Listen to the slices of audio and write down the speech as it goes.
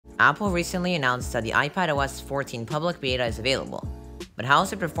Apple recently announced that the iPadOS 14 public beta is available, but how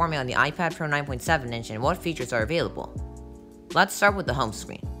is it performing on the iPad Pro 9.7-inch and what features are available? Let's start with the home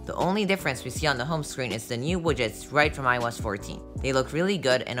screen. The only difference we see on the home screen is the new widgets right from iOS 14. They look really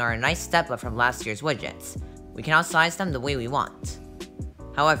good and are a nice step up from last year's widgets. We can now size them the way we want.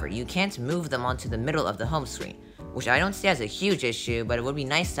 However, you can't move them onto the middle of the home screen, which I don't see as a huge issue, but it would be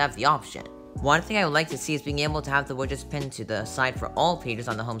nice to have the option. One thing I would like to see is being able to have the widgets pinned to the side for all pages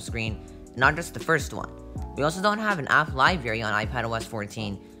on the home screen, not just the first one. We also don't have an app library on iPadOS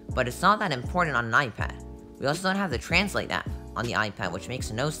 14, but it's not that important on an iPad. We also don't have the Translate app on the iPad, which makes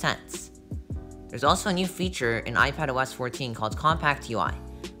no sense. There's also a new feature in iPadOS 14 called Compact UI.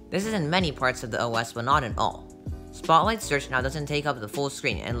 This is in many parts of the OS, but not in all. Spotlight search now doesn't take up the full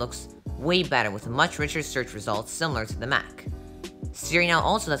screen and looks way better with much richer search results similar to the Mac. Siri now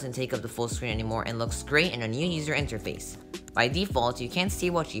also doesn't take up the full screen anymore and looks great in a new user interface. By default, you can't see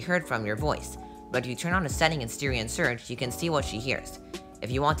what she heard from your voice, but if you turn on a setting in Siri and search, you can see what she hears. If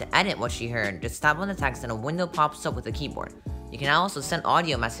you want to edit what she heard, just tap on the text and a window pops up with the keyboard. You can now also send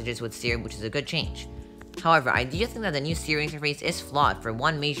audio messages with Siri, which is a good change. However, I do think that the new Siri interface is flawed for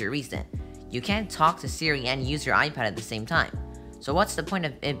one major reason. You can't talk to Siri and use your iPad at the same time. So what's the point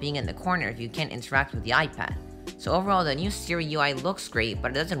of it being in the corner if you can't interact with the iPad? So overall, the new Siri UI looks great, but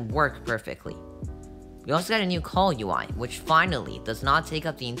it doesn't work perfectly. We also got a new Call UI, which finally does not take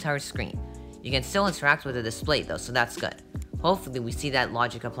up the entire screen. You can still interact with the display though, so that's good. Hopefully we see that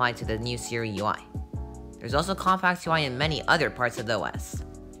logic applied to the new Siri UI. There's also Compact UI in many other parts of the OS.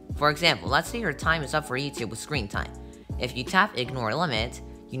 For example, let's say your time is up for YouTube with screen time. If you tap Ignore Limit,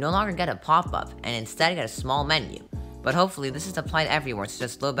 you no longer get a pop-up and instead get a small menu. But hopefully this is applied everywhere, such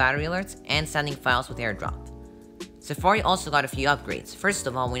as low battery alerts and sending files with AirDrop. Safari also got a few upgrades. First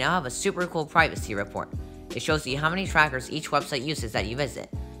of all, we now have a super cool privacy report. It shows you how many trackers each website uses that you visit.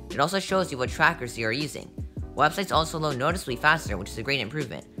 It also shows you what trackers you are using. Websites also load noticeably faster, which is a great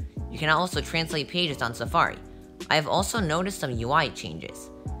improvement. You can now also translate pages on Safari. I have also noticed some UI changes.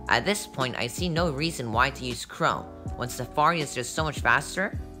 At this point, I see no reason why to use Chrome, when Safari is just so much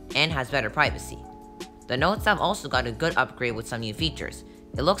faster and has better privacy. The Notes app also got a good upgrade with some new features.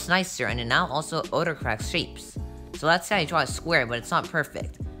 It looks nicer and it now also autocorrects shapes. So let's say I draw a square, but it's not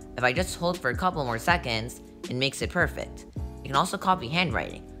perfect. If I just hold for a couple more seconds, it makes it perfect. You can also copy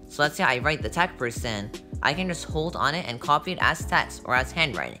handwriting. So let's say I write the tech person, I can just hold on it and copy it as text or as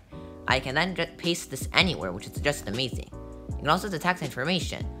handwriting. I can then just paste this anywhere, which is just amazing. You can also detect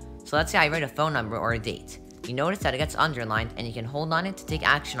information. So let's say I write a phone number or a date. You notice that it gets underlined and you can hold on it to take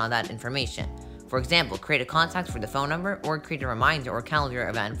action on that information. For example, create a contact for the phone number or create a reminder or calendar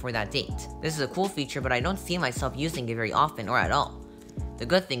event for that date. This is a cool feature, but I don't see myself using it very often or at all. The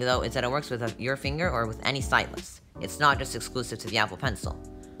good thing though is that it works with your finger or with any stylus. It's not just exclusive to the Apple Pencil.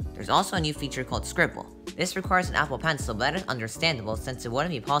 There's also a new feature called Scribble. This requires an Apple Pencil, but that is understandable since it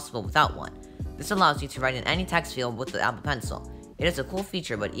wouldn't be possible without one. This allows you to write in any text field with the Apple Pencil. It is a cool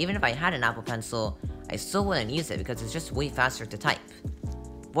feature, but even if I had an Apple Pencil, I still wouldn't use it because it's just way faster to type.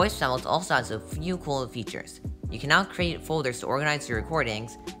 Voice Memos also has a few cool features. You can now create folders to organize your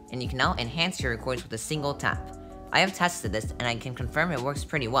recordings, and you can now enhance your recordings with a single tap. I have tested this, and I can confirm it works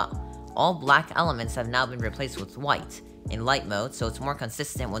pretty well. All black elements have now been replaced with white in light mode, so it's more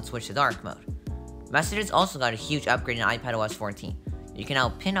consistent when switched to dark mode. Messages also got a huge upgrade in iPadOS 14. You can now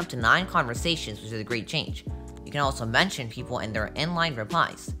pin up to 9 conversations, which is a great change. You can also mention people in their inline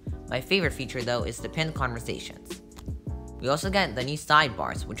replies. My favorite feature though is the pinned conversations. We also get the new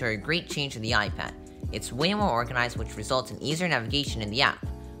sidebars, which are a great change to the iPad. It's way more organized, which results in easier navigation in the app.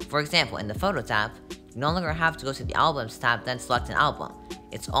 For example, in the Photos app, you no longer have to go to the Albums tab then select an album.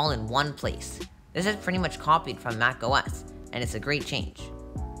 It's all in one place. This is pretty much copied from macOS, and it's a great change.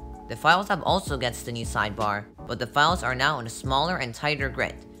 The Files app also gets the new sidebar, but the files are now in a smaller and tighter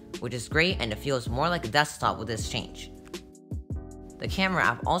grid, which is great and it feels more like a desktop with this change. The Camera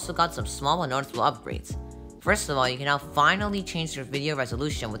app also got some small but noticeable upgrades. First of all, you can now finally change your video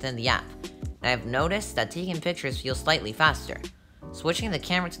resolution within the app, and I've noticed that taking pictures feels slightly faster. Switching the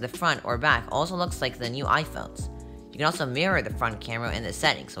camera to the front or back also looks like the new iPhones. You can also mirror the front camera in the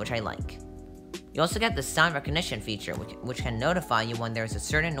settings, which I like. You also get the sound recognition feature, which can notify you when there is a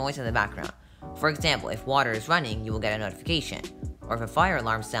certain noise in the background. For example, if water is running, you will get a notification, or if a fire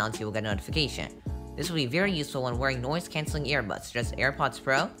alarm sounds, you will get a notification. This will be very useful when wearing noise-canceling earbuds, such as AirPods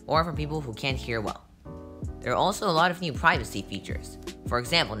Pro, or for people who can't hear well. There are also a lot of new privacy features. For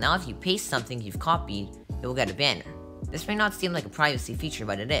example, now if you paste something you've copied, it will get a banner. This may not seem like a privacy feature,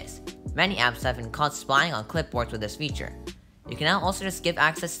 but it is. Many apps have been caught spying on clipboards with this feature. You can now also just give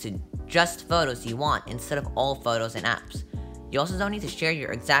access to just photos you want instead of all photos and apps. You also don't need to share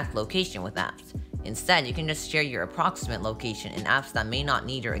your exact location with apps. Instead, you can just share your approximate location in apps that may not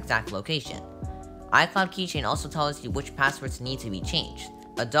need your exact location. iCloud Keychain also tells you which passwords need to be changed.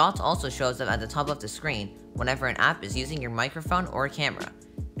 A dot also shows up at the top of the screen whenever an app is using your microphone or camera.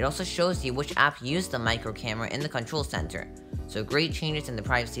 It also shows you which app used the micro camera in the control center, so great changes in the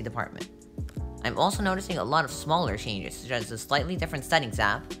privacy department. I'm also noticing a lot of smaller changes, such as a slightly different settings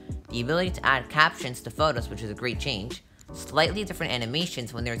app, the ability to add captions to photos, which is a great change, slightly different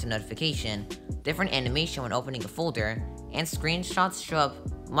animations when there's a notification, different animation when opening a folder, and screenshots show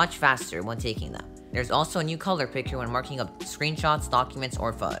up much faster when taking them. There's also a new color picker when marking up screenshots, documents,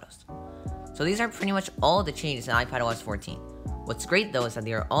 or photos. So these are pretty much all the changes in iPadOS 14. What's great though is that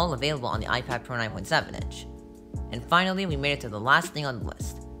they are all available on the iPad Pro 9.7 inch. And finally, we made it to the last thing on the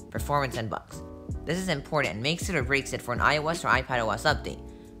list, performance and bugs. This is important and makes it or breaks it for an iOS or iPadOS update,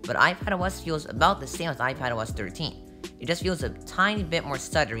 but iPadOS feels about the same as iPadOS 13. It just feels a tiny bit more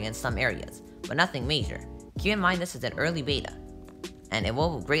stuttery in some areas, but nothing major. Keep in mind this is an early beta, and it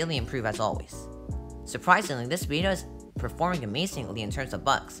will greatly improve as always. Surprisingly, this beta is performing amazingly in terms of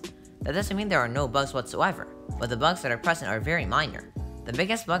bugs. That doesn't mean there are no bugs whatsoever, but the bugs that are present are very minor. The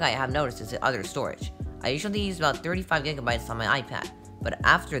biggest bug I have noticed is the other storage. I usually use about 35 gigabytes on my iPad, but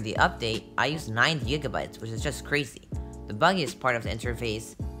after the update, I use 90 gigabytes, which is just crazy. The buggiest part of the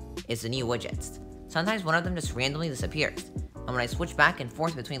interface is the new widgets. Sometimes one of them just randomly disappears, and when I switch back and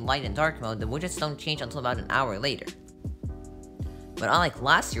forth between light and dark mode, the widgets don't change until about an hour later. But unlike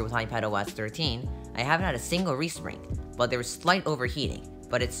last year with iPadOS 13, I haven't had a single respring, but there was slight overheating,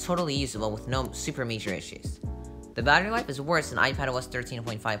 but it's totally usable with no super major issues. The battery life is worse than iPadOS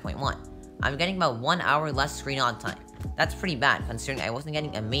 13.5.1. I'm getting about 1 hour less screen on time. That's pretty bad considering I wasn't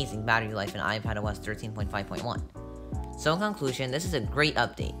getting amazing battery life in iPadOS 13.5.1. So in conclusion, this is a great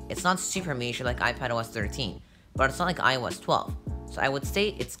update. It's not super major like iPadOS 13, but it's not like iOS 12, so I would say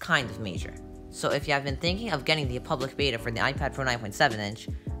it's kind of major. So if you have been thinking of getting the public beta for the iPad Pro 9.7 inch,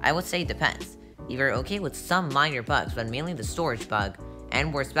 I would say it depends. If you're okay with some minor bugs, but mainly the storage bug,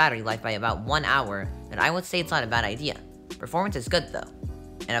 and worse battery life by about 1 hour, then I would say it's not a bad idea. Performance is good though.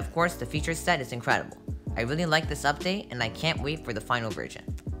 And of course, the feature set is incredible. I really like this update, and I can't wait for the final version.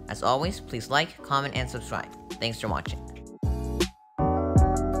 As always, please like, comment, and subscribe. Thanks for watching.